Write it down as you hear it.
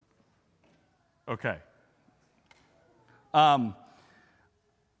Okay.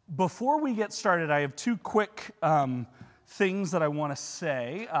 Before we get started, I have two quick things that I want to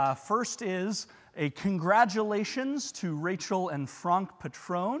say. First is a congratulations to Rachel and Frank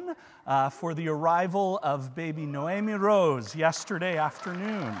Patron for the arrival of baby Noemi Rose yesterday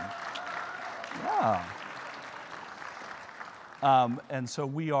afternoon. Yeah. And so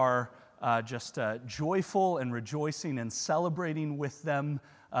we are just joyful and rejoicing and celebrating with them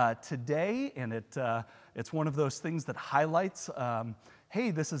today, and it's one of those things that highlights,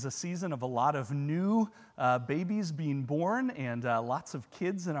 hey, this is a season of a lot of new babies being born and lots of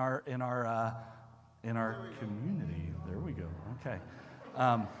kids in our community. There we go. Okay.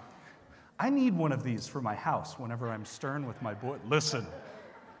 I need one of these for my house whenever I'm stern with my boy. Listen,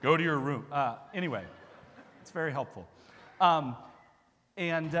 go to your room. Anyway, it's very helpful.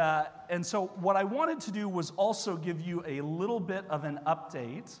 And so what I wanted to do was also give you a little bit of an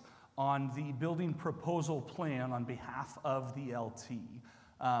update on the building proposal plan on behalf of the LT.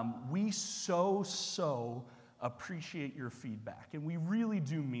 We so appreciate your feedback, and we really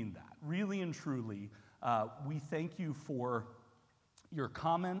do mean that. Really and truly, we thank you for your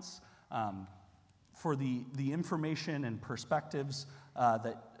comments, for the information and perspectives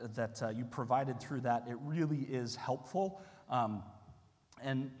that you provided through that. It really is helpful.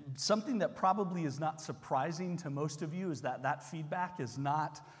 And something that probably is not surprising to most of you is that feedback is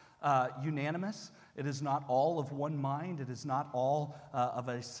not unanimous. It is not all of one mind. It is not all of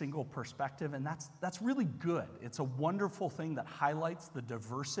a single perspective, and that's really good. It's a wonderful thing that highlights the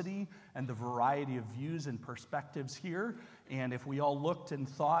diversity and the variety of views and perspectives here. And if we all looked and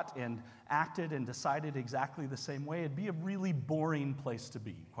thought and acted and decided exactly the same way, it'd be a really boring place to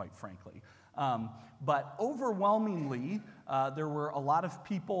be, quite frankly. But overwhelmingly, there were a lot of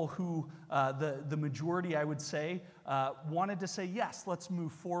people who, the majority, I would say, wanted to say, yes, let's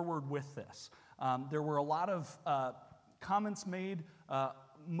move forward with this. There were a lot of comments made,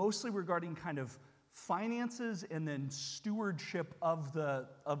 mostly regarding kind of finances and then stewardship of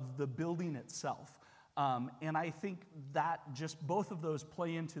the building itself. And I think that just both of those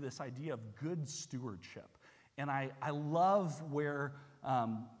play into this idea of good stewardship. And I love where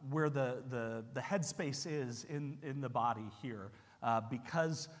the headspace is in the body here,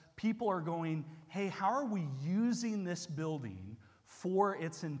 because people are going, hey, how are we using this building for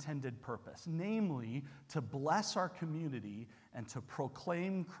its intended purpose, namely to bless our community and to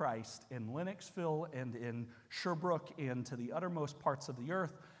proclaim Christ in Lennoxville and in Sherbrooke and to the uttermost parts of the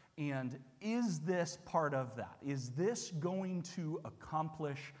earth. And is this part of that? Is this going to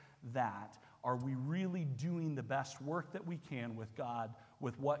accomplish that? Are we really doing the best work that we can with God,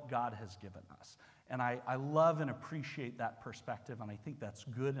 with what God has given us? And I love and appreciate that perspective, and I think that's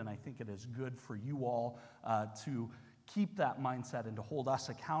good, and I think it is good for you all to keep that mindset and to hold us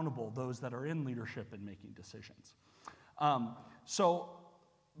accountable, those that are in leadership and making decisions. So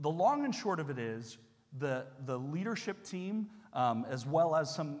the long and short of it is the leadership team, as well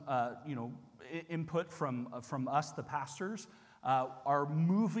as some input from us, the pastors, are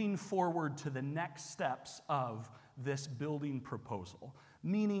moving forward to the next steps of this building proposal.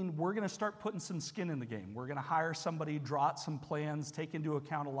 Meaning we're going to start putting some skin in the game. We're going to hire somebody, draw out some plans, take into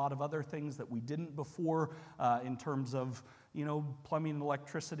account a lot of other things that we didn't before in terms of plumbing and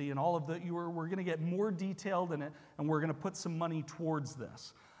electricity and all of that. We're going to get more detailed in it, and we're going to put some money towards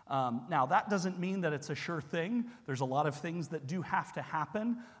this. Now, that doesn't mean that it's a sure thing. There's a lot of things that do have to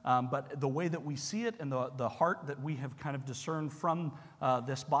happen, but the way that we see it and the heart that we have kind of discerned from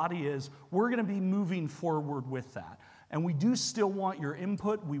this body is we're going to be moving forward with that. And we do still want your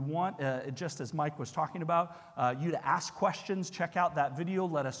input. We want, just as Mike was talking about, you to ask questions, check out that video,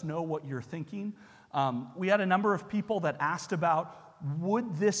 let us know what you're thinking. We had a number of people that asked about,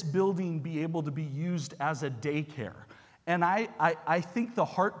 would this building be able to be used as a daycare? And I think the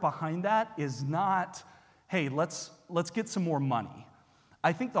heart behind that is not, hey, let's get some more money.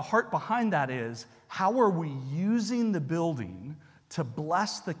 I think the heart behind that is, how are we using the building to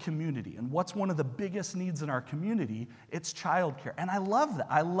bless the community? And what's one of the biggest needs in our community? It's childcare. And I love that.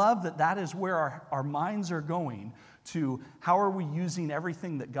 I love that is where our minds are going to, how are we using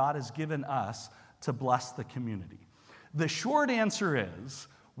everything that God has given us to bless the community? The short answer is,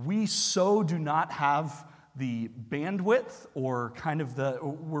 we so do not have the bandwidth or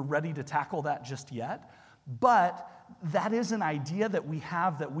we're ready to tackle that just yet. But that is an idea that we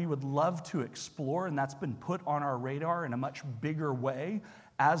have that we would love to explore, and that's been put on our radar in a much bigger way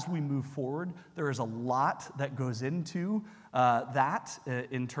as we move forward. There is a lot that goes into that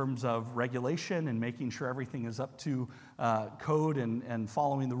in terms of regulation and making sure everything is up to code and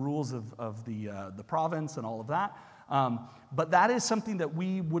following the rules of the province and all of that. But that is something that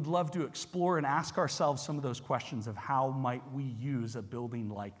we would love to explore and ask ourselves some of those questions of how might we use a building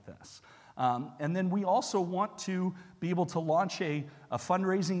like this. And then we also want to be able to launch a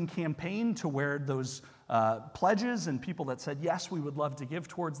fundraising campaign to where those pledges and people that said, yes, we would love to give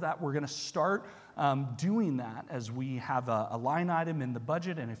towards that, we're going to start doing that as we have a line item in the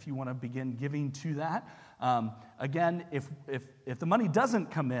budget, and if you want to begin giving to that. Again, if the money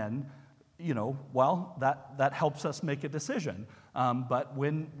doesn't come in, well, that helps us make a decision. But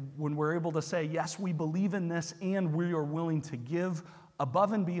when we're able to say, yes, we believe in this and we are willing to give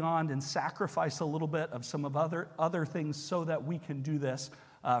above and beyond and sacrifice a little bit of some of other things so that we can do this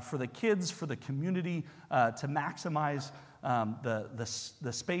for the kids, for the community, to maximize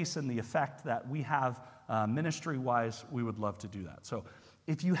the space and the effect that we have ministry-wise, we would love to do that. So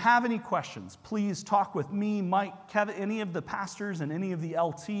if you have any questions, please talk with me, Mike, Kevin, any of the pastors and any of the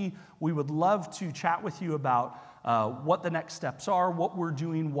LT. We would love to chat with you about what the next steps are, what we're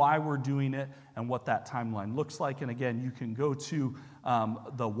doing, why we're doing it, and what that timeline looks like. And again, you can go to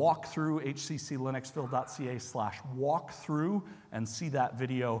the walkthrough, hcclinuxville.ca/walkthrough, and see that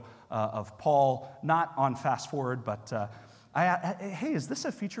video of Paul, not on fast forward, but hey, is this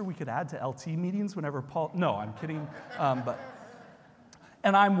a feature we could add to LT meetings whenever Paul? No, I'm kidding, but.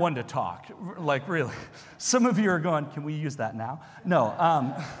 And I'm one to talk, like really. Some of you are going, can we use that now? No.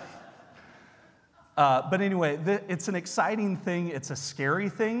 But anyway, it's an exciting thing. It's a scary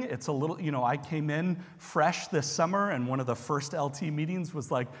thing. It's a little, I came in fresh this summer, and one of the first LT meetings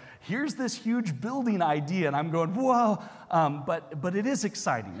was like, here's this huge building idea. And I'm going, whoa. But it is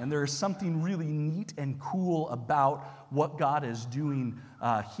exciting. And there is something really neat and cool about what God is doing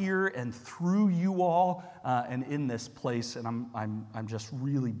here and through you all and in this place. And I'm just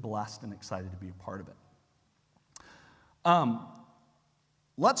really blessed and excited to be a part of it.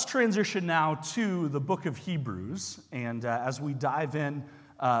 Let's transition now to the book of Hebrews, and as we dive in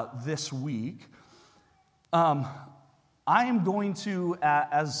this week, I am going to,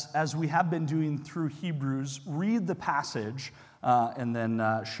 as we have been doing through Hebrews, read the passage and then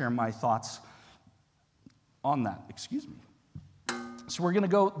share my thoughts on that. Excuse me. So we're going to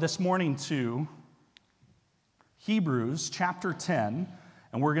go this morning to Hebrews chapter 10,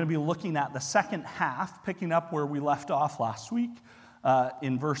 and we're going to be looking at the second half, picking up where we left off last week.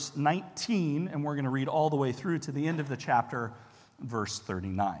 In verse 19, and we're going to read all the way through to the end of the chapter, verse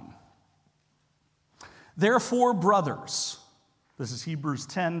 39. Therefore, brothers, this is Hebrews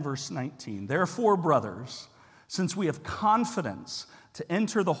 10, verse 19. Therefore, brothers, since we have confidence to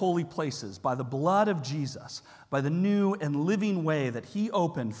enter the holy places by the blood of Jesus, by the new and living way that he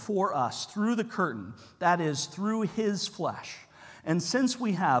opened for us through the curtain, that is, through his flesh. And since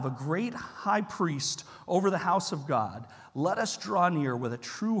we have a great high priest over the house of God, let us draw near with a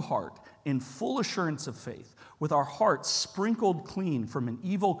true heart in full assurance of faith, with our hearts sprinkled clean from an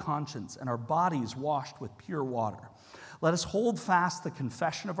evil conscience and our bodies washed with pure water. Let us hold fast the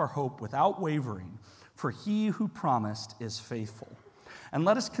confession of our hope without wavering, for he who promised is faithful. And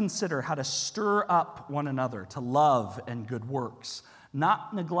let us consider how to stir up one another to love and good works,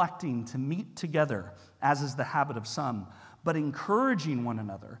 not neglecting to meet together, as is the habit of some, but encouraging one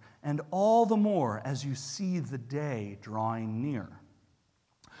another, and all the more as you see the day drawing near.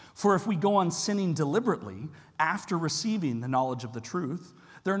 For if we go on sinning deliberately after receiving the knowledge of the truth,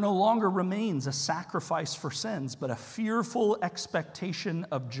 there no longer remains a sacrifice for sins, but a fearful expectation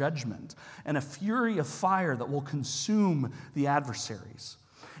of judgment and a fury of fire that will consume the adversaries.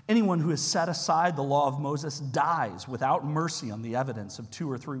 Anyone who has set aside the law of Moses dies without mercy on the evidence of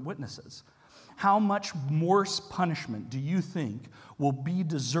 2 or 3 witnesses. How much worse punishment do you think will be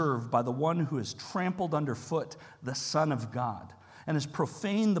deserved by the one who has trampled underfoot the Son of God and has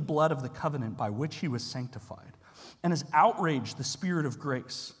profaned the blood of the covenant by which he was sanctified and has outraged the Spirit of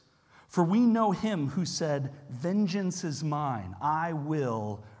grace? For we know him who said, "Vengeance is mine, I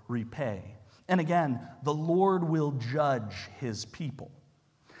will repay." And again, the Lord will judge his people.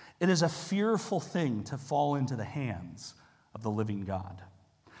 It is a fearful thing to fall into the hands of the living God.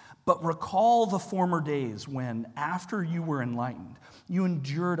 But recall the former days when, after you were enlightened, you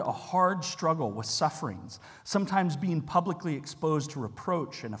endured a hard struggle with sufferings, sometimes being publicly exposed to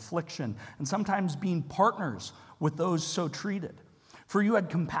reproach and affliction, and sometimes being partners with those so treated. For you had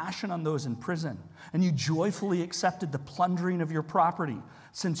compassion on those in prison, and you joyfully accepted the plundering of your property,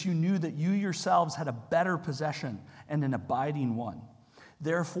 since you knew that you yourselves had a better possession and an abiding one.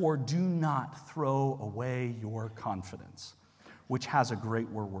 Therefore, do not throw away your confidence, which has a great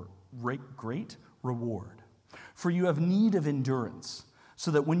reward. For you have need of endurance,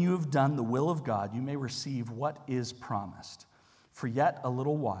 so that when you have done the will of God, you may receive what is promised. For yet a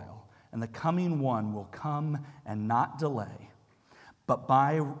little while, and the coming one will come and not delay.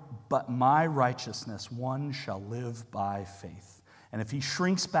 But my righteousness, one shall live by faith. And if he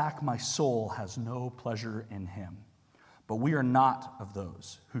shrinks back, my soul has no pleasure in him. But we are not of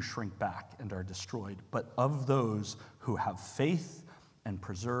those who shrink back and are destroyed, but of those who have faith and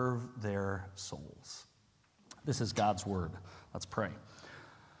preserve their souls. This is God's word. Let's pray.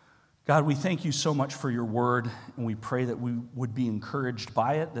 God, we thank you so much for your word, and we pray that we would be encouraged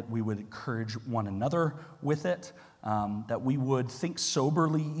by it, that we would encourage one another with it, that we would think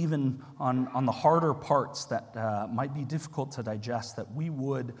soberly even on the harder parts that might be difficult to digest, that we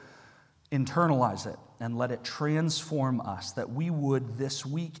would internalize it and let it transform us, that we would this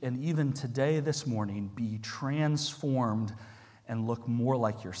week and even today, this morning, be transformed and look more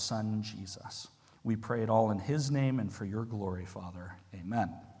like your Son, Jesus. We pray it all in his name and for your glory, Father.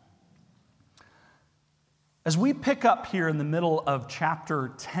 Amen. As we pick up here in the middle of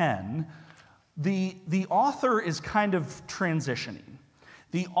chapter 10, the author is kind of transitioning.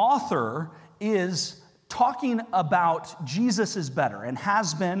 The author is talking about Jesus is better and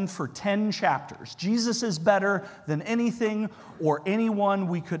has been for 10 chapters. Jesus is better than anything or anyone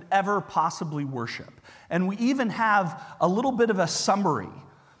we could ever possibly worship. And we even have a little bit of a summary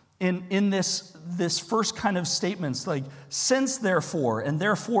in this first kind of statements, like, since therefore, and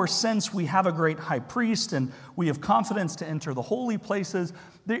therefore since we have a great high priest and we have confidence to enter the holy places.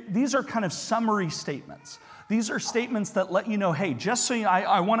 These are kind of summary statements. These are statements that let you know, hey, just so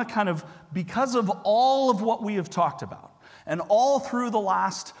I want to kind of, because of all of what we have talked about, and all through the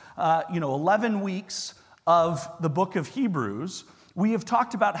last 11 weeks of the book of Hebrews, we have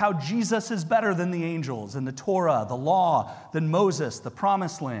talked about how Jesus is better than the angels and the Torah, the law, than Moses, the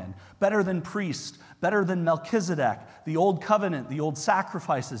promised land, better than priests, better than Melchizedek, the old covenant, the old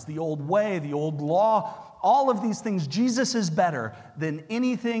sacrifices, the old way, the old law, all of these things. Jesus is better than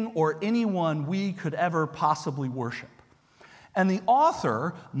anything or anyone we could ever possibly worship. And the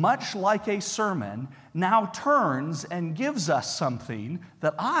author, much like a sermon, now turns and gives us something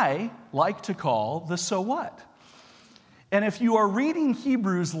that I like to call the so what. And if you are reading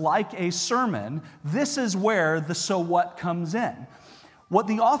Hebrews like a sermon, this is where the so what comes in. What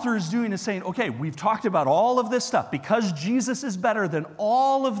the author is doing is saying, okay, we've talked about all of this stuff. Because Jesus is better than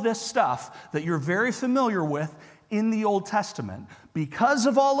all of this stuff that you're very familiar with in the Old Testament, because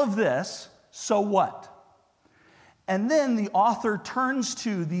of all of this, so what? And then the author turns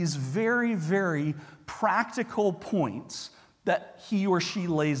to these very, very practical points that he or she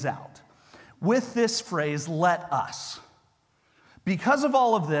lays out with this phrase, let us. Because of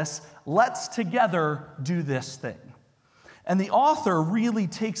all of this, let's together do this thing. And the author really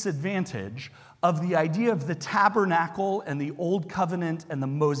takes advantage of the idea of the tabernacle and the old covenant and the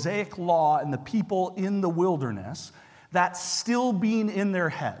Mosaic law and the people in the wilderness, that's still being in their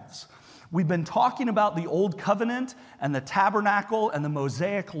heads. We've been talking about the old covenant and the tabernacle and the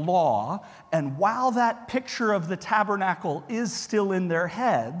Mosaic law, and while that picture of the tabernacle is still in their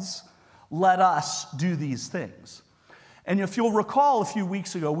heads, let us do these things. And if you'll recall, a few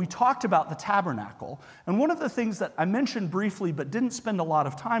weeks ago, we talked about the tabernacle. And one of the things that I mentioned briefly but didn't spend a lot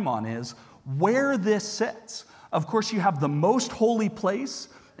of time on is where this sits. Of course, you have the most holy place,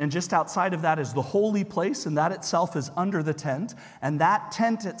 and just outside of that is the holy place, and that itself is under the tent. And that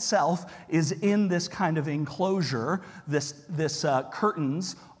tent itself is in this kind of enclosure, this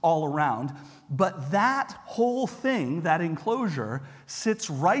curtains all around. But that whole thing, that enclosure, sits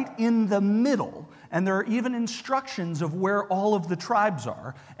right in the middle. And there are even instructions of where all of the tribes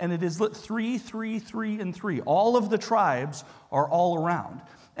are. And it is 3, 3, 3, and 3. All of the tribes are all around.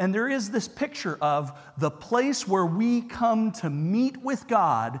 And there is this picture of the place where we come to meet with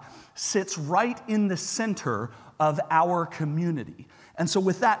God sits right in the center of our community. And so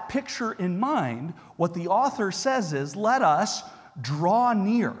with that picture in mind, what the author says is, let us draw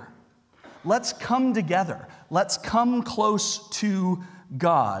near. Let's come together. Let's come close to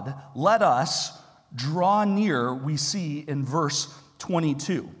God. Let us draw near, we see in verse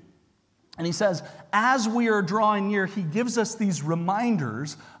 22. And he says, as we are drawing near, he gives us these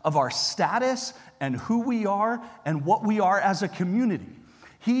reminders of our status and who we are and what we are as a community.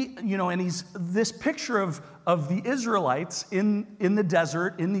 He's this picture of the Israelites in the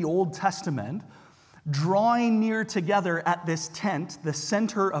desert, in the Old Testament, drawing near together at this tent, the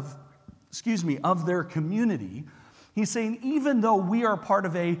center of their community. He's saying, even though we are part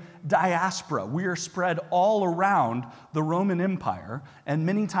of a diaspora, we are spread all around the Roman Empire, and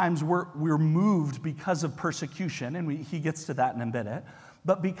many times we're moved because of persecution, and he gets to that in a minute.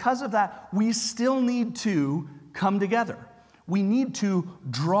 But because of that, we still need to come together. We need to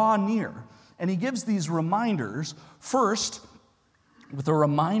draw near. And he gives these reminders. First, with a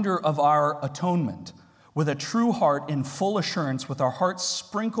reminder of our atonement, with a true heart in full assurance, with our hearts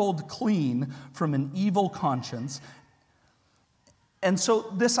sprinkled clean from an evil conscience. And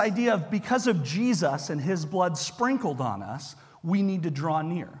so this idea of because of Jesus and his blood sprinkled on us, we need to draw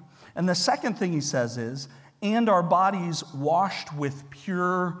near. And the second thing he says is, and our bodies washed with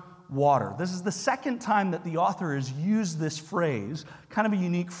pure water. This is the second time that the author has used this phrase, kind of a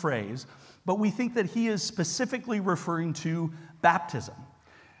unique phrase, but we think that he is specifically referring to baptism.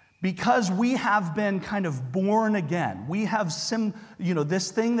 Because we have been kind of born again, we have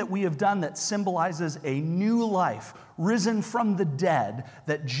this thing that we have done that symbolizes a new life, risen from the dead,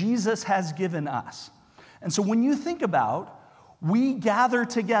 that Jesus has given us. And so when you think about, we gather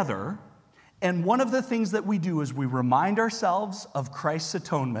together, and one of the things that we do is we remind ourselves of Christ's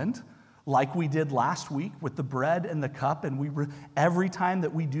atonement, like we did last week with the bread and the cup, and every time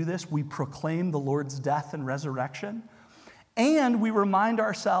that we do this, we proclaim the Lord's death and resurrection. And we remind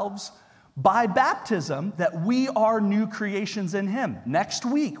ourselves by baptism that we are new creations in him. Next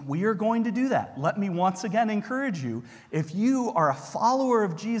week, we are going to do that. Let me once again encourage you, if you are a follower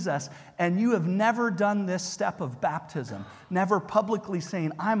of Jesus and you have never done this step of baptism, never publicly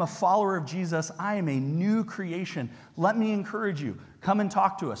saying, I'm a follower of Jesus, I am a new creation, let me encourage you. Come and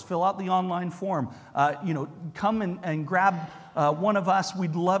talk to us. Fill out the online form. Come and grab one of us.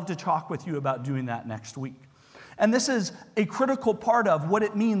 We'd love to talk with you about doing that next week. And this is a critical part of what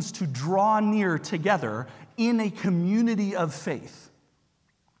it means to draw near together in a community of faith.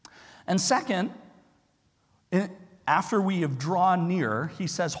 And second, after we have drawn near, he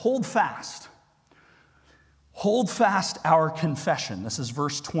says, hold fast. Hold fast our confession. This is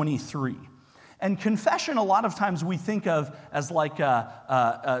verse 23. And confession, a lot of times we think of as like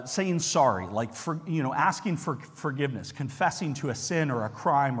saying sorry, like asking for forgiveness, confessing to a sin or a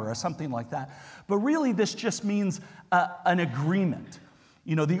crime or something like that. But really, this just means an agreement.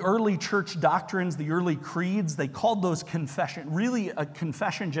 The early church doctrines, the early creeds, they called those confession. Really, a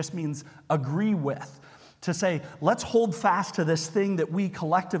confession just means agree with. To say, let's hold fast to this thing that we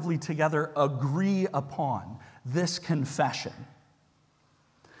collectively together agree upon, this confession.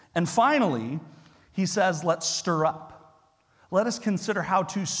 And finally, he says, let's stir up. Let us consider how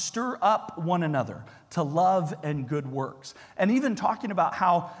to stir up one another to love and good works. And even talking about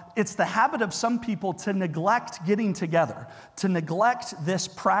how it's the habit of some people to neglect getting together, to neglect this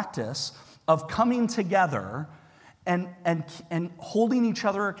practice of coming together and holding each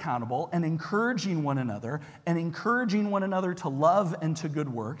other accountable and encouraging one another to love and to good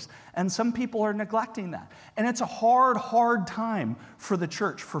works. And some people are neglecting that. And it's a hard time for the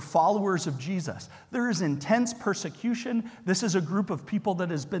church, for followers of Jesus. There is intense persecution. This is a group of people that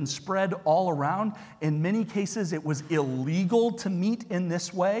has been spread all around. In many cases, it was illegal to meet in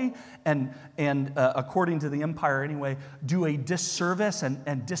this way and according to the empire anyway, do a disservice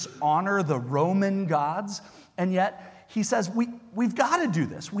and dishonor the Roman gods. And yet, he says, we've got to do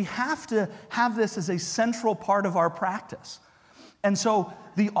this. We have to have this as a central part of our practice. And so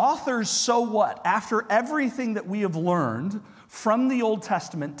the authors, so what? After everything that we have learned from the Old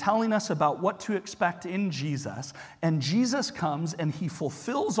Testament telling us about what to expect in Jesus, and Jesus comes and he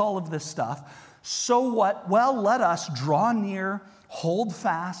fulfills all of this stuff, so what? Well, let us draw near, hold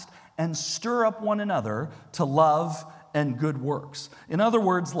fast, and stir up one another to love and good works. In other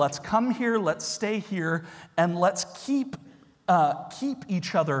words, let's come here, let's stay here, and let's keep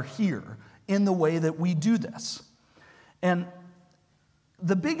each other here in the way that we do this. And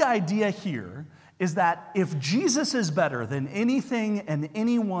the big idea here is that if Jesus is better than anything and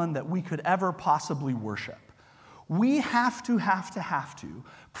anyone that we could ever possibly worship, we have to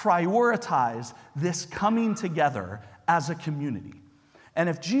prioritize this coming together as a community. And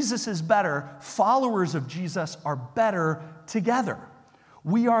if Jesus is better, followers of Jesus are better together.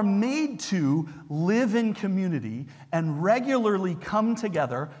 We are made to live in community and regularly come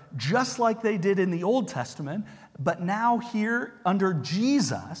together just like they did in the Old Testament, but now here under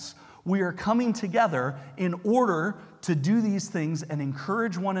Jesus, we are coming together in order to do these things and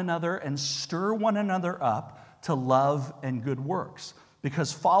encourage one another and stir one another up to love and good works,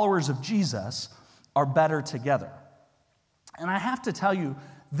 because followers of Jesus are better together. And I have to tell you,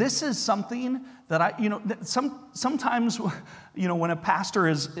 this is something that sometimes, when a pastor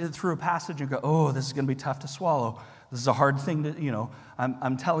is through a passage and go, oh, this is going to be tough to swallow. This is a hard thing to,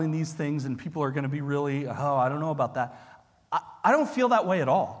 I'm telling these things and people are going to be really, I don't know about that. I don't feel that way at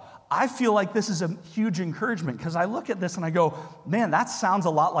all. I feel like this is a huge encouragement because I look at this and I go, man, that sounds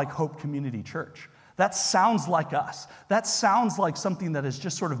a lot like Hope Community Church. That sounds like us. That sounds like something that is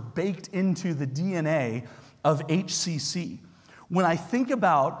just sort of baked into the DNA of HCC. When I think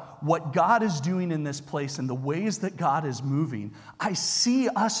about what God is doing in this place and the ways that God is moving, I see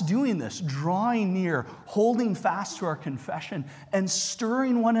us doing this, drawing near, holding fast to our confession, and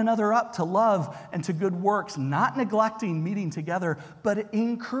stirring one another up to love and to good works, not neglecting meeting together, but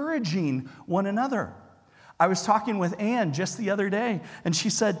encouraging one another. I was talking with Ann just the other day, and she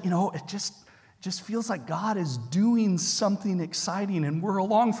said, it just feels like God is doing something exciting, and we're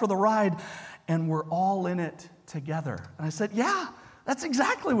along for the ride, and we're all in it together. And I said, yeah, that's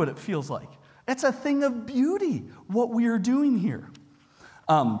exactly what it feels like. It's a thing of beauty, what we are doing here.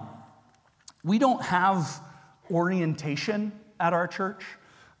 We don't have orientation at our church.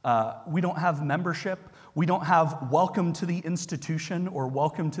 We don't have membership. We don't have welcome to the institution or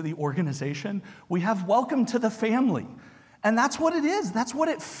welcome to the organization. We have welcome to the family. And that's what it is. That's what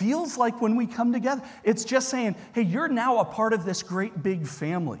it feels like when we come together. It's just saying, hey, you're now a part of this great big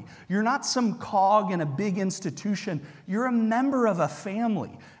family. You're not some cog in a big institution. You're a member of a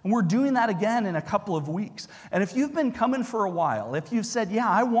family. And we're doing that again in a couple of weeks. And if you've been coming for a while, if you've said, yeah,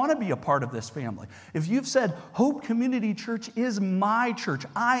 I want to be a part of this family, if you've said, Hope Community Church is my church,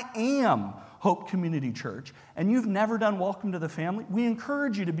 I am Hope Community Church, and you've never done Welcome to the Family, we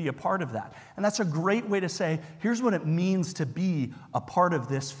encourage you to be a part of that. And that's a great way to say, here's what it means to be a part of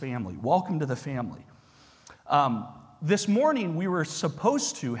this family. Welcome to the family. This morning, we were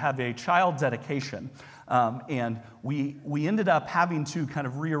supposed to have a child dedication, and we ended up having to kind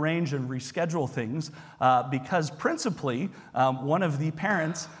of rearrange and reschedule things because principally, one of the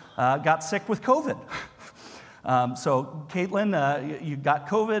parents got sick with COVID. So Caitlin, you got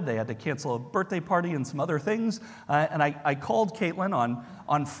COVID. They had to cancel a birthday party and some other things. And I called Caitlin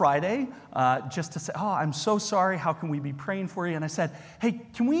on Friday just to say, oh, I'm so sorry. How can we be praying for you? And I said, hey,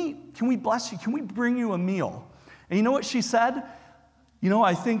 can we bless you? Can we bring you a meal? And you know what she said?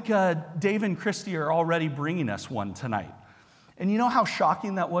 I think Dave and Christy are already bringing us one tonight. And you know how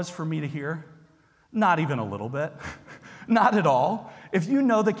shocking that was for me to hear? Not even a little bit. Not at all. If you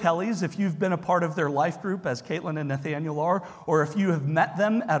know the Kellys, if you've been a part of their life group, as Caitlin and Nathaniel are, or if you have met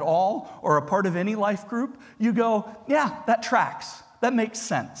them at all, or a part of any life group, you go, yeah, that tracks. That makes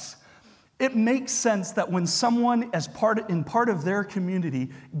sense. It makes sense that when someone in part of their community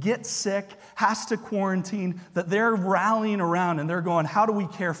gets sick, has to quarantine, that they're rallying around and they're going, how do we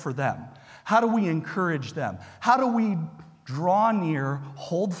care for them? How do we encourage them? How do we draw near,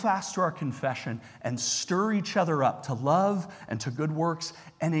 hold fast to our confession, and stir each other up to love and to good works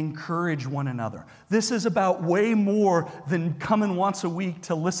and encourage one another? This is about way more than coming once a week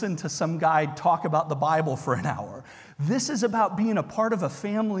to listen to some guy talk about the Bible for an hour. This is about being a part of a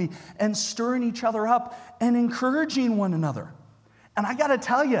family and stirring each other up and encouraging one another. And I got to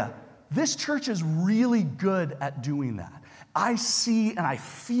tell you, this church is really good at doing that. I see and I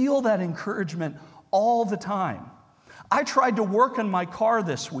feel that encouragement all the time. I tried to work on my car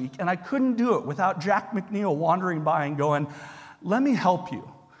this week, and I couldn't do it without Jack McNeil wandering by and going, let me help you.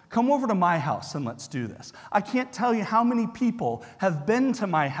 Come over to my house and let's do this. I can't tell you how many people have been to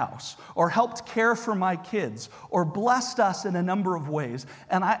my house or helped care for my kids or blessed us in a number of ways.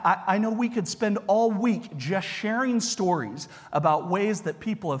 And I know we could spend all week just sharing stories about ways that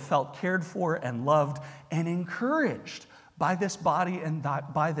people have felt cared for and loved and encouraged by this body and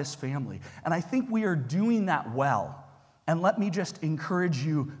by this family. And I think we are doing that well. And let me just encourage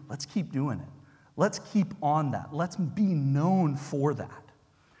you, let's keep doing it. Let's keep on that. Let's be known for that.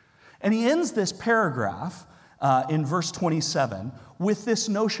 And he ends this paragraph in verse 27 with this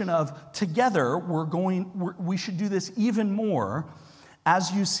notion of together we should do this even more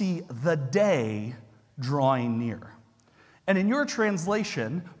as you see the day drawing near. And in your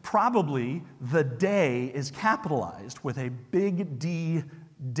translation, probably the day is capitalized with a big D,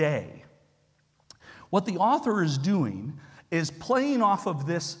 day. What the author is doing is playing off of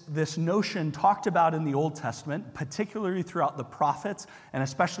this notion talked about in the Old Testament, particularly throughout the prophets, and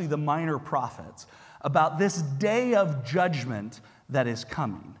especially the minor prophets, about this day of judgment that is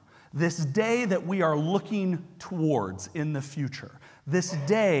coming. This day that we are looking towards in the future. This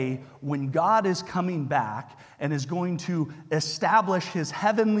day when God is coming back and is going to establish his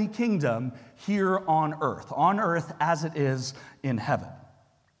heavenly kingdom here on earth as it is in heaven.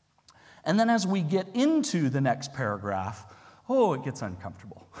 And then as we get into the next paragraph, it gets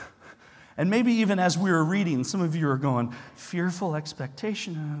uncomfortable. And maybe even as we were reading, some of you are going, fearful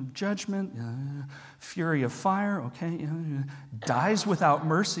expectation of judgment, fury of fire, okay, dies without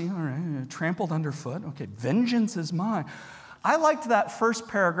mercy, all right, trampled underfoot, okay, vengeance is mine. I liked that first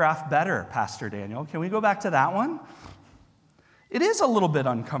paragraph better, Pastor Daniel. Can we go back to that one? It is a little bit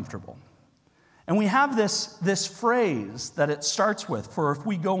uncomfortable. And we have this phrase that it starts with, for if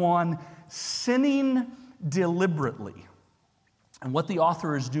we go on sinning deliberately. And what the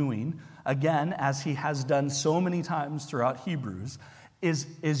author is doing, again, as he has done so many times throughout Hebrews,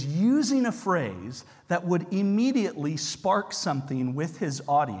 is using a phrase that would immediately spark something with his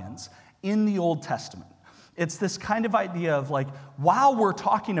audience in the Old Testament. It's this kind of idea of like, while we're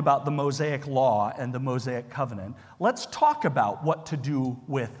talking about the Mosaic law and the Mosaic covenant, let's talk about what to do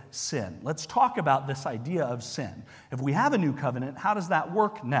with sin. Let's talk about this idea of sin. If we have a new covenant, how does that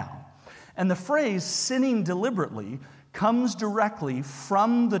work now? And the phrase sinning deliberately comes directly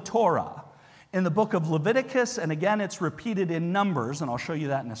from the Torah. In the book of Leviticus, and again, it's repeated in Numbers, and I'll show you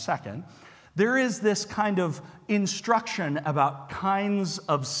that in a second, there is this kind of instruction about kinds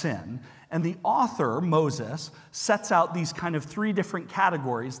of sin. And the author, Moses, sets out these kind of 3 different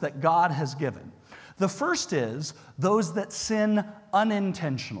categories that God has given. The first is those that sin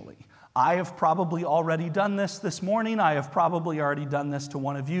unintentionally. I have probably already done this morning. I have probably already done this to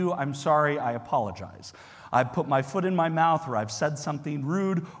one of you. I'm sorry, I apologize. I've put my foot in my mouth, or I've said something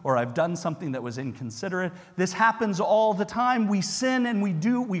rude, or I've done something that was inconsiderate. This happens all the time. We sin and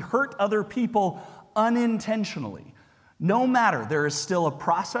we hurt other people unintentionally. No matter, there is still a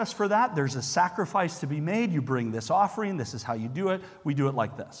process for that. There's a sacrifice to be made. You bring this offering. This is how you do it. We do it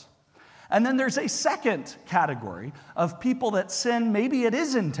like this. And then there's a second category of people that sin. Maybe it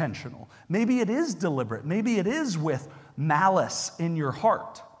is intentional. Maybe it is deliberate. Maybe it is with malice in your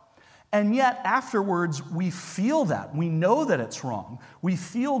heart. And yet afterwards, we feel that. We know that it's wrong. We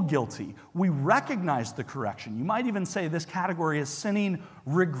feel guilty. We recognize the correction. You might even say this category is sinning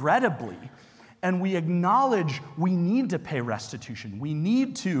regrettably. And we acknowledge we need to pay restitution. We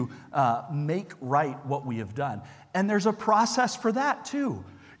need to make right what we have done. And there's a process for that too.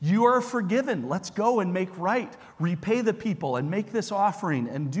 You are forgiven. Let's go and make right. Repay the people and make this offering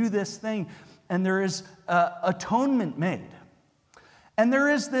and do this thing. And there is atonement made. And there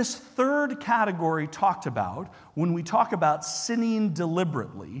is this third category talked about when we talk about sinning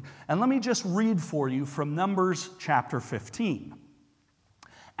deliberately. And let me just read for you from Numbers chapter 15.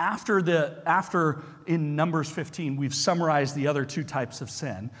 After in Numbers 15, we've summarized the other 2 types of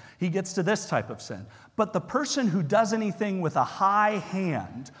sin, he gets to this type of sin. But the person who does anything with a high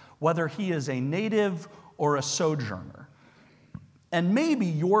hand, whether he is a native or a sojourner, and maybe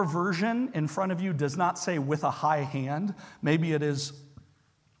your version in front of you does not say with a high hand, maybe it is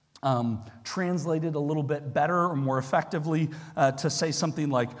translated a little bit better or more effectively to say something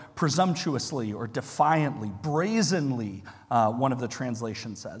like presumptuously or defiantly, brazenly, one of the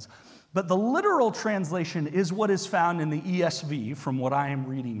translations says. But the literal translation is what is found in the ESV from what I am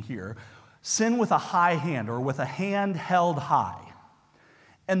reading here. Sin with a high hand, or with a hand held high.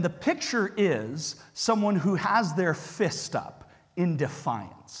 And the picture is someone who has their fist up in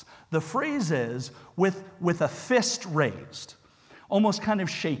defiance. The phrase is with a fist raised, almost kind of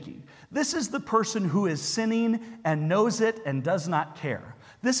shaking. This is the person who is sinning and knows it and does not care.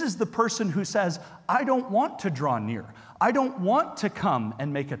 This is the person who says, I don't want to draw near. I don't want to come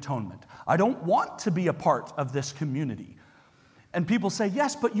and make atonement. I don't want to be a part of this community. And people say,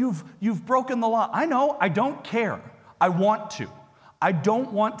 yes, but you've broken the law. I know, I don't care. I want to. I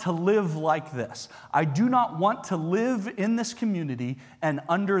don't want to live like this. I do not want to live in this community and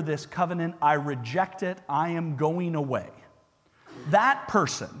under this covenant. I reject it. I am going away. That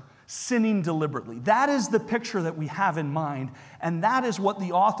person sinning deliberately, that is the picture that we have in mind, and that is what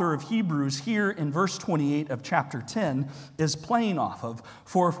the author of Hebrews here in verse 28 of chapter 10 is playing off of.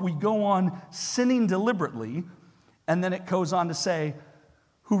 For if we go on sinning deliberately, and then it goes on to say,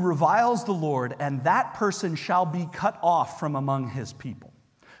 who reviles the Lord, and that person shall be cut off from among his people.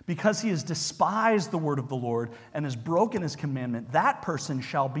 Because he has despised the word of the Lord and has broken his commandment, that person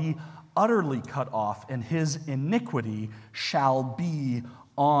shall be utterly cut off, and his iniquity shall be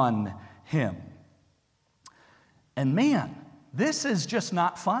on him. And man, this is just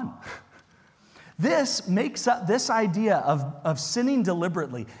not fun. This makes up this idea of sinning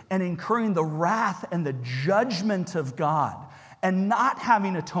deliberately and incurring the wrath and the judgment of God and not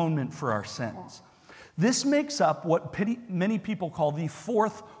having atonement for our sins. This makes up what many people call the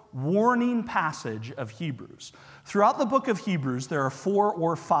fourth warning passage of Hebrews. Throughout the book of Hebrews, there are 4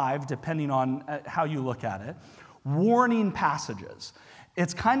 or 5, depending on how you look at it, warning passages.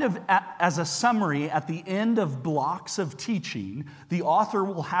 It's kind of as a summary at the end of blocks of teaching, the author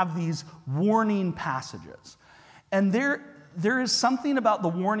will have these warning passages. And there is something about the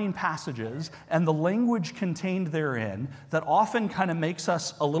warning passages and the language contained therein that often kind of makes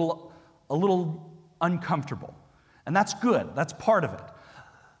us a little uncomfortable. And that's good. That's part of it.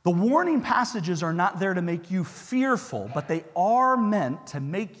 The warning passages are not there to make you fearful, but they are meant to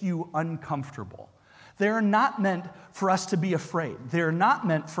make you uncomfortable. They're not meant for us to be afraid. They're not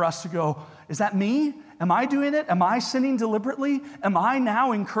meant for us to go, is that me? Am I doing it? Am I sinning deliberately? Am I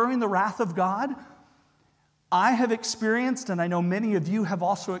now incurring the wrath of God? I have experienced, and I know many of you have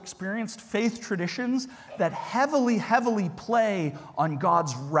also experienced, faith traditions that heavily, heavily play on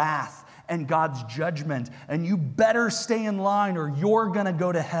God's wrath and God's judgment. And you better stay in line or you're going to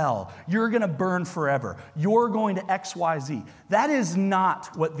go to hell. You're going to burn forever. You're going to XYZ. That is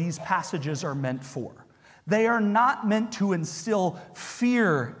not what these passages are meant for. They are not meant to instill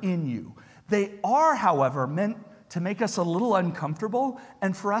fear in you. They are, however, meant to make us a little uncomfortable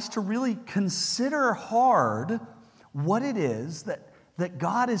and for us to really consider hard what it is that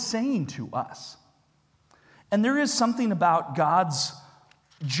God is saying to us. And there is something about God's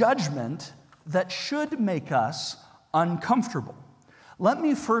judgment that should make us uncomfortable. Let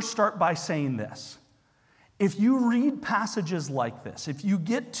me first start by saying this. If you read passages like this, if you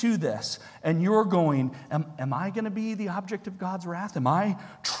get to this and you're going, am I going to be the object of God's wrath? Am I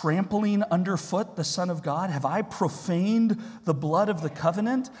trampling underfoot the Son of God? Have I profaned the blood of the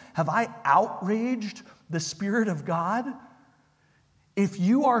covenant? Have I outraged the Spirit of God? If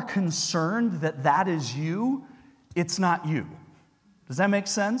you are concerned that that is you, it's not you. Does that make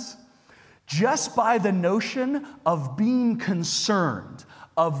sense? Just by the notion of being concerned,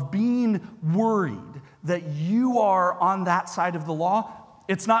 of being worried, that you are on that side of the law,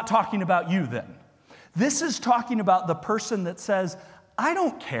 it's not talking about you then. This is talking about the person that says, I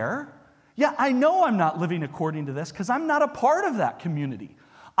don't care. Yeah, I know I'm not living according to this because I'm not a part of that community.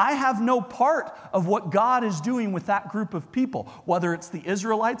 I have no part of what God is doing with that group of people, whether it's the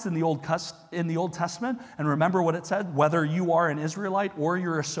Israelites in the Old Testament, and remember what it said, whether you are an Israelite or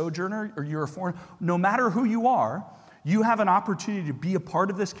you're a sojourner or you're a foreigner, no matter who you are, you have an opportunity to be a part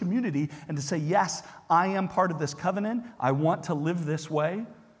of this community and to say, yes, I am part of this covenant. I want to live this way.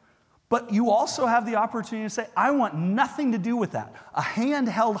 But you also have the opportunity to say, I want nothing to do with that. A hand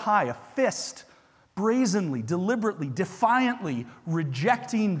held high, a fist, brazenly, deliberately, defiantly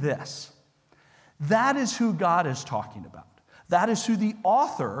rejecting this. That is who God is talking about. That is who the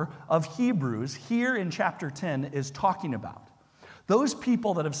author of Hebrews here in chapter 10 is talking about. Those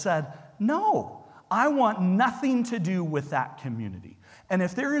people that have said, no, I want nothing to do with that community. And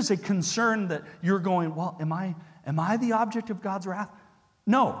if there is a concern that you're going, well, am I the object of God's wrath?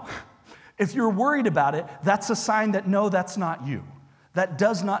 No. If you're worried about it, that's a sign that no, that's not you. That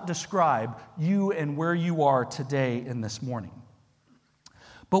does not describe you and where you are today and this morning.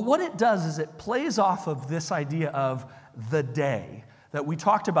 But what it does is it plays off of this idea of the day that we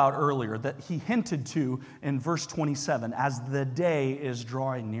talked about earlier, that he hinted to in verse 27, as the day is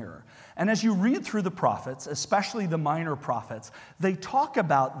drawing nearer. And as you read through the prophets, especially the minor prophets, they talk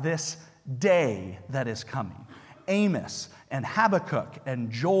about this day that is coming. Amos and Habakkuk and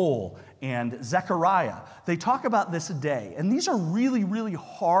Joel and Zechariah, they talk about this day. And these are really, really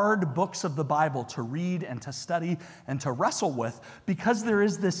hard books of the Bible to read and to study and to wrestle with because there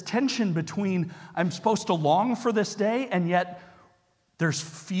is this tension between I'm supposed to long for this day and yet there's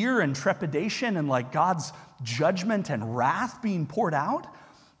fear and trepidation and like God's judgment and wrath being poured out.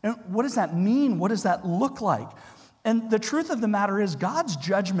 And what does that mean? What does that look like? And the truth of the matter is God's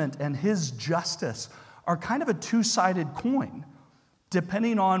judgment and his justice are kind of a two-sided coin,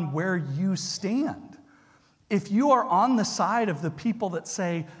 depending on where you stand. If you are on the side of the people that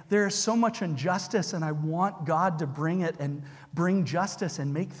say, there is so much injustice and I want God to bring it and bring justice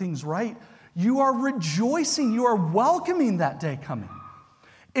and make things right, you are rejoicing, you are welcoming that day coming.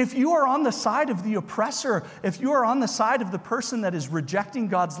 If you are on the side of the oppressor, if you are on the side of the person that is rejecting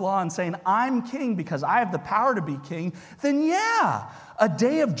God's law and saying, I'm king because I have the power to be king, then yeah, a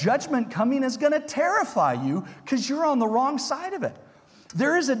day of judgment coming is going to terrify you because you're on the wrong side of it.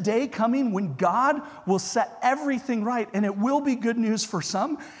 There is a day coming when God will set everything right, and it will be good news for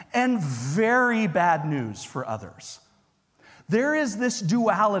some and very bad news for others. There is this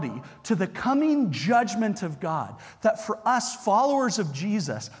duality to the coming judgment of God that for us, followers of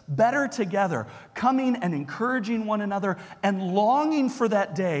Jesus, better together, coming and encouraging one another and longing for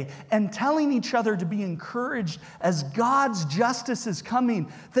that day and telling each other to be encouraged as God's justice is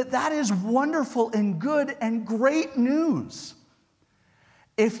coming, that is wonderful and good and great news.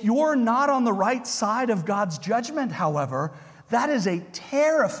 If you're not on the right side of God's judgment, however, that is a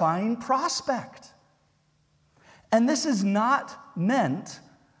terrifying prospect. And this is not meant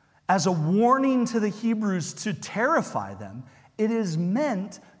as a warning to the Hebrews to terrify them. It is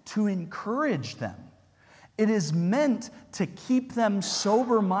meant to encourage them. It is meant to keep them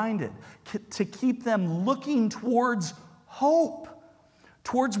sober-minded, to keep them looking towards hope,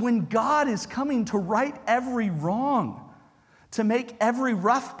 towards when God is coming to right every wrong. to make every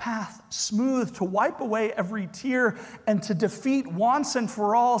rough path smooth, to wipe away every tear, and to defeat once and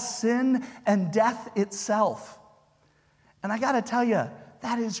for all sin and death itself. And I got to tell you,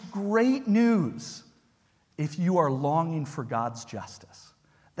 that is great news if you are longing for God's justice.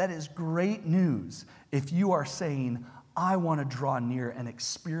 That is great news if you are saying, I want to draw near and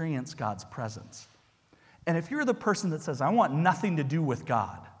experience God's presence. And if you're the person that says, I want nothing to do with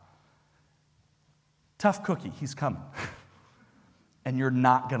God, tough cookie, he's coming. And you're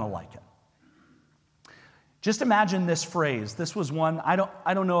not going to like it. Just imagine this phrase. This was one, I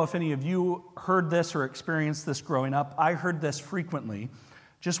don't know if any of you heard this or experienced this growing up. I heard this frequently.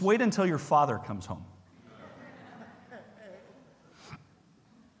 Just wait until your father comes home.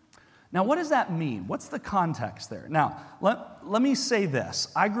 Now, what does that mean? What's the context there? Now, let me say this.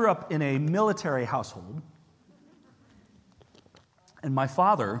 I grew up in a military household, and my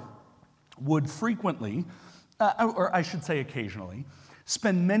father would frequently, or I should say occasionally,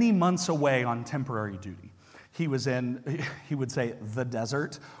 spend many months away on temporary duty. He would say, the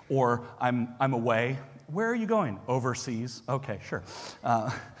desert, or I'm away. Where are you going? Overseas. Okay, sure.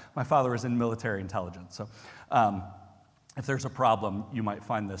 My father was in military intelligence, so if there's a problem, you might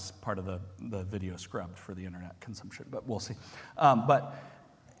find this part of the video scrubbed for the internet consumption, but we'll see. And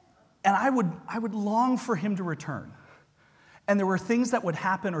I would long for him to return. And there were things that would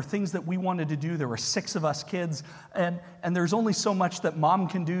happen or things that we wanted to do. There were 6 of us kids, and there's only so much that mom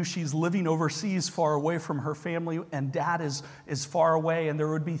can do. She's living overseas far away from her family, and dad is far away, and there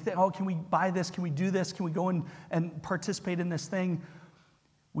would be, can we buy this? Can we do this? Can we go and participate in this thing?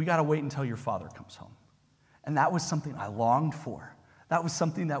 We got to wait until your father comes home. And that was something I longed for. That was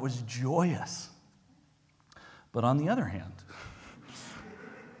something that was joyous. But on the other hand,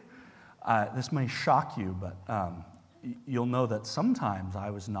 this may shock you, but you'll know that sometimes I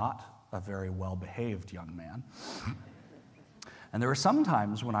was not a very well-behaved young man. And there were some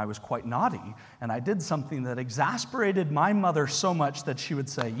times when I was quite naughty, and I did something that exasperated my mother so much that she would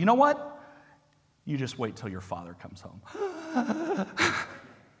say, you know what? You just wait till your father comes home.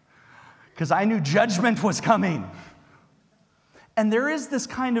 Because I knew judgment was coming. And there is this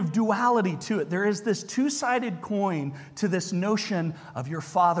kind of duality to it. There is this two-sided coin to this notion of your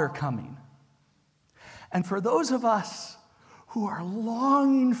father coming. And for those of us who are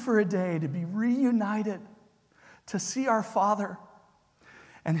longing for a day to be reunited, to see our Father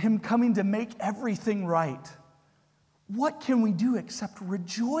and Him coming to make everything right, what can we do except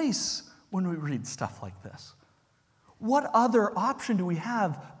rejoice when we read stuff like this? What other option do we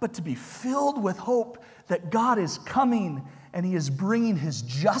have but to be filled with hope that God is coming and He is bringing His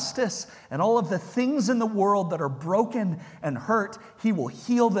justice, and all of the things in the world that are broken and hurt, He will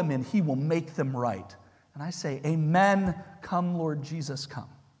heal them and He will make them right. And I say, amen, come Lord Jesus, come.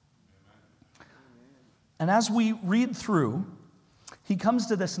 Amen. And as we read through, he comes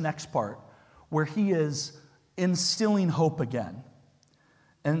to this next part where he is instilling hope again.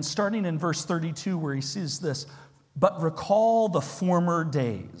 And starting in verse 32 where he says this, but recall the former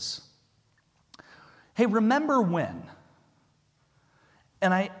days. Hey, remember when?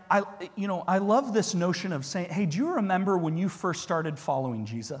 And I love this notion of saying, hey, do you remember when you first started following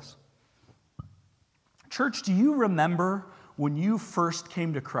Jesus? Church, do you remember when you first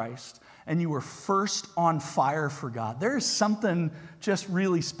came to Christ and you were first on fire for God? There is something just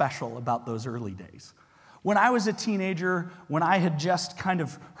really special about those early days. When I was a teenager, when I had just kind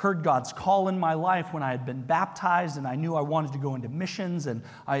of heard God's call in my life, when I had been baptized and I knew I wanted to go into missions and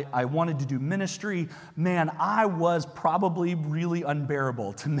I wanted to do ministry, man, I was probably really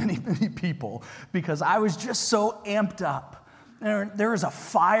unbearable to many, many people because I was just so amped up. There was a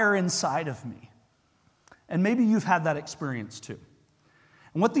fire inside of me. And maybe you've had that experience too.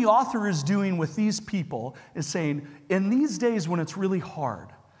 And what the author is doing with these people is saying, in these days when it's really hard,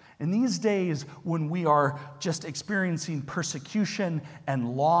 in these days when we are just experiencing persecution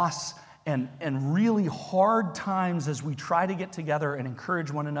and loss and really hard times as we try to get together and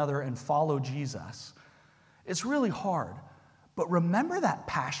encourage one another and follow Jesus, it's really hard. But remember that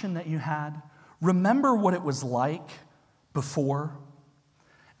passion that you had? Remember what it was like before?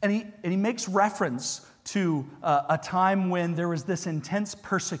 And he makes reference to a time when there was this intense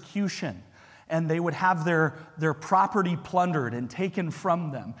persecution and they would have their property plundered and taken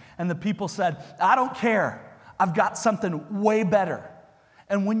from them. And the people said, I don't care. I've got something way better.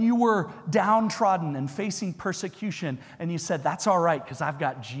 And when you were downtrodden and facing persecution and you said, that's all right because I've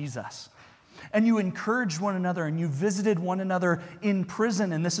got Jesus. And you encouraged one another and you visited one another in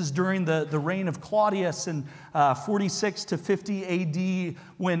prison. And this is during the reign of Claudius in 46 to 50 AD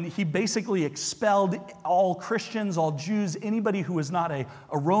when he basically expelled all Christians, all Jews, anybody who was not a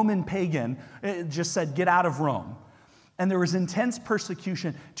Roman pagan. It just said, get out of Rome. and there was intense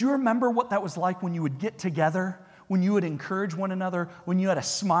persecution. Do you remember what that was like when you would get together, when you would encourage one another, when you had a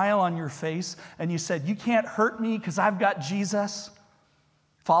smile on your face and you said, you can't hurt me because I've got Jesus?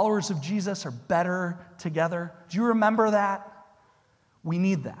 Followers of Jesus are better together. Do you remember that? We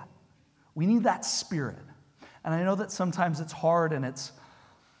need that. We need that spirit. And I know that sometimes it's hard and it's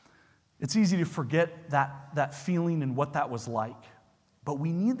easy to forget that feeling and what that was like. But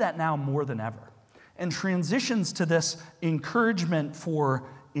we need that now more than ever. And transitions to this encouragement for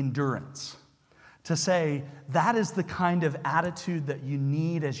endurance. To say, that is the kind of attitude that you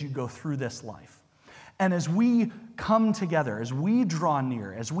need as you go through this life. And as we come together, as we draw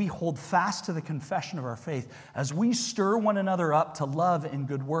near, as we hold fast to the confession of our faith, as we stir one another up to love and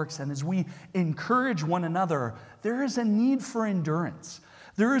good works, and as we encourage one another, there is a need for endurance.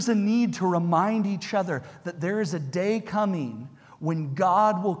 There is a need to remind each other that there is a day coming when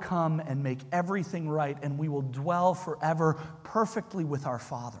God will come and make everything right, and we will dwell forever perfectly with our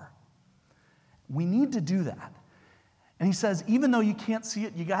Father. We need to do that. And he says, even though you can't see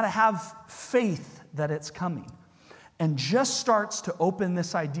it, you got to have faith that it's coming. And just starts to open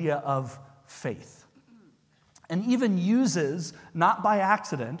this idea of faith. And even uses, not by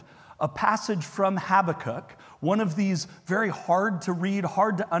accident, a passage from Habakkuk, one of these very hard to read,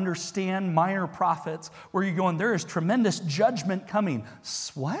 hard to understand minor prophets, where you're going, there is tremendous judgment coming.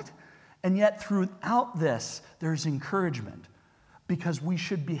 What? And yet throughout this, there's encouragement. Because we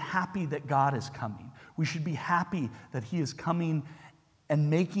should be happy that God is coming. We should be happy that he is coming and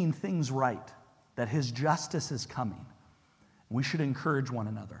making things right, that his justice is coming. We should encourage one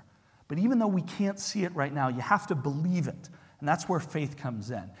another. But even though we can't see it right now, you have to believe it. And that's where faith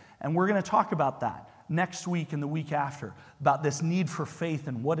comes in. And we're going to talk about that next week and the week after, about this need for faith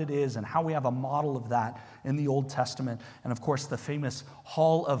and what it is and how we have a model of that in the Old Testament. And of course, the famous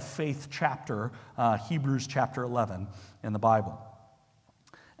Hall of Faith chapter, Hebrews chapter 11 in the Bible.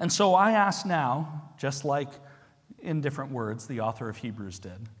 And so I ask now, just like in different words the author of Hebrews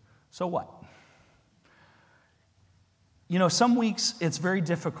did, so what? You know, some weeks it's very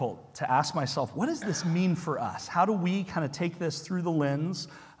difficult to ask myself, what does this mean for us? How do we kind of take this through the lens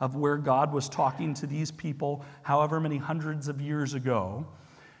of where God was talking to these people however many hundreds of years ago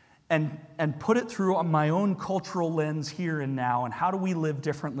and put it through my own cultural lens here and now, and how do we live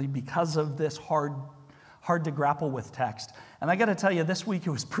differently because of this hard to grapple with text? And I got to tell you, this week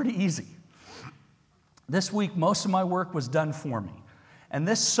it was pretty easy. This week, most of my work was done for me. And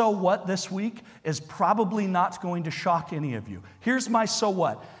this so what this week is probably not going to shock any of you. Here's my so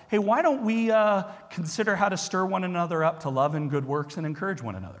what. Hey, why don't we consider how to stir one another up to love and good works and encourage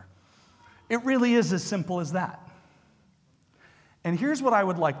one another? It really is as simple as that. And here's what I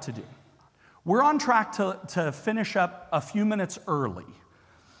would like to do. We're on track to finish up a few minutes early.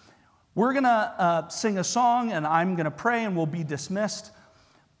 We're going to sing a song, and I'm going to pray, and we'll be dismissed.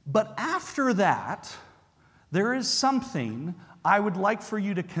 But after that, there is something I would like for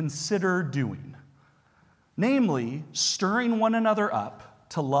you to consider doing. Namely, stirring one another up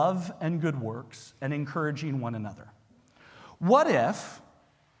to love and good works and encouraging one another. What if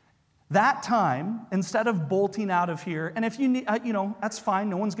that time, instead of bolting out of here, and if you need, that's fine,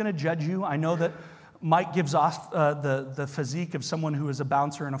 no one's going to judge you. I know that Mike gives off the physique of someone who is a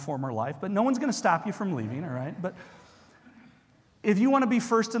bouncer in a former life, but no one's going to stop you from leaving, all right? But if you want to be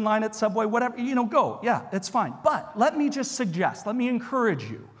first in line at Subway, whatever, go. Yeah, it's fine. But let me just suggest, let me encourage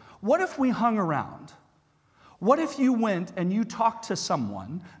you. What if we hung around? What if you went and you talked to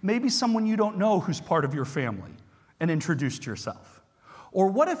someone, maybe someone you don't know who's part of your family, and introduced yourself? Or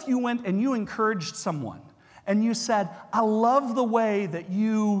what if you went and you encouraged someone and you said, I love the way that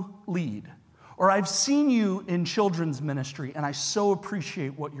you lead. Or I've seen you in children's ministry, and I so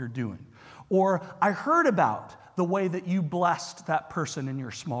appreciate what you're doing. Or I heard about the way that you blessed that person in your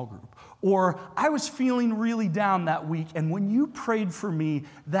small group. Or I was feeling really down that week, and when you prayed for me,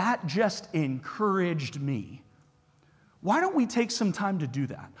 that just encouraged me. Why don't we take some time to do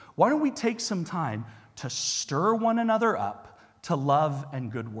that? Why don't we take some time to stir one another up to love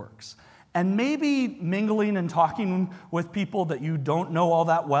and good works? And maybe mingling and talking with people that you don't know all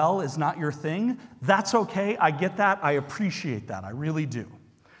that well is not your thing. That's okay. I get that. I appreciate that. I really do.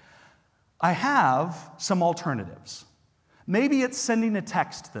 I have some alternatives. Maybe it's sending a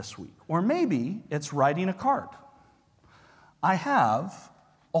text this week, or maybe it's writing a card. I have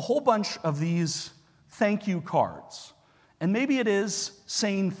a whole bunch of these thank you cards, and maybe it is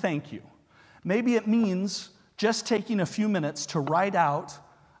saying thank you. Maybe it means just taking a few minutes to write out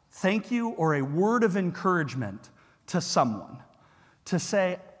thank you or a word of encouragement to someone, to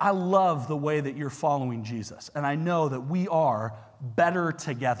say, I love the way that you're following Jesus, and I know that we are better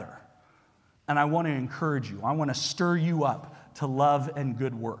together. and I want to encourage you. I want to stir you up to love and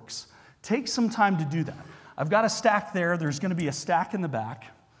good works. Take some time to do that. I've got a stack there. There's going to be a stack in the back,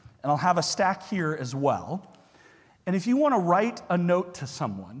 and I'll have a stack here as well. And if you want to write a note to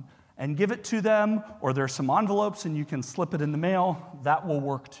someone and give it to them, or there's some envelopes and you can slip it in the mail, that will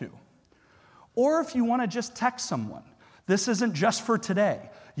work too. Or if you want to just text someone, this isn't just for today.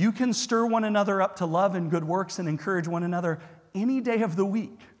 You can stir one another up to love and good works and encourage one another any day of the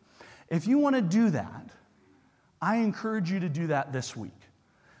week. If you want to do that, I encourage you to do that this week.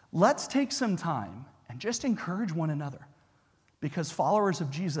 Let's take some time and just encourage one another, because followers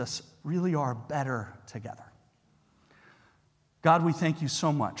of Jesus really are better together. God, we thank you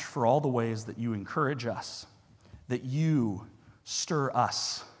so much for all the ways that you encourage us, that you stir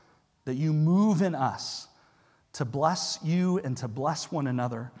us, that you move in us to bless you and to bless one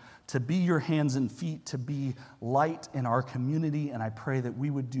another, to be your hands and feet, to be light in our community. And I pray that we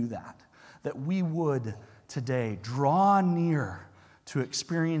would do that we would today draw near to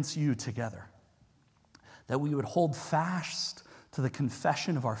experience you together, that we would hold fast to the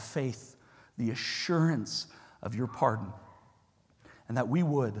confession of our faith, the assurance of your pardon, and that we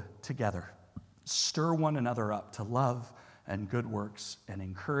would together stir one another up to love and good works and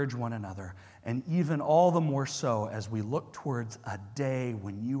encourage one another, and even all the more so as we look towards a day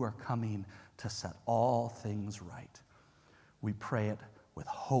when you are coming to set all things right. We pray it with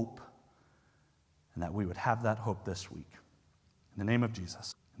hope, and that we would have that hope this week. In the name of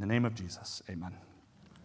Jesus, amen.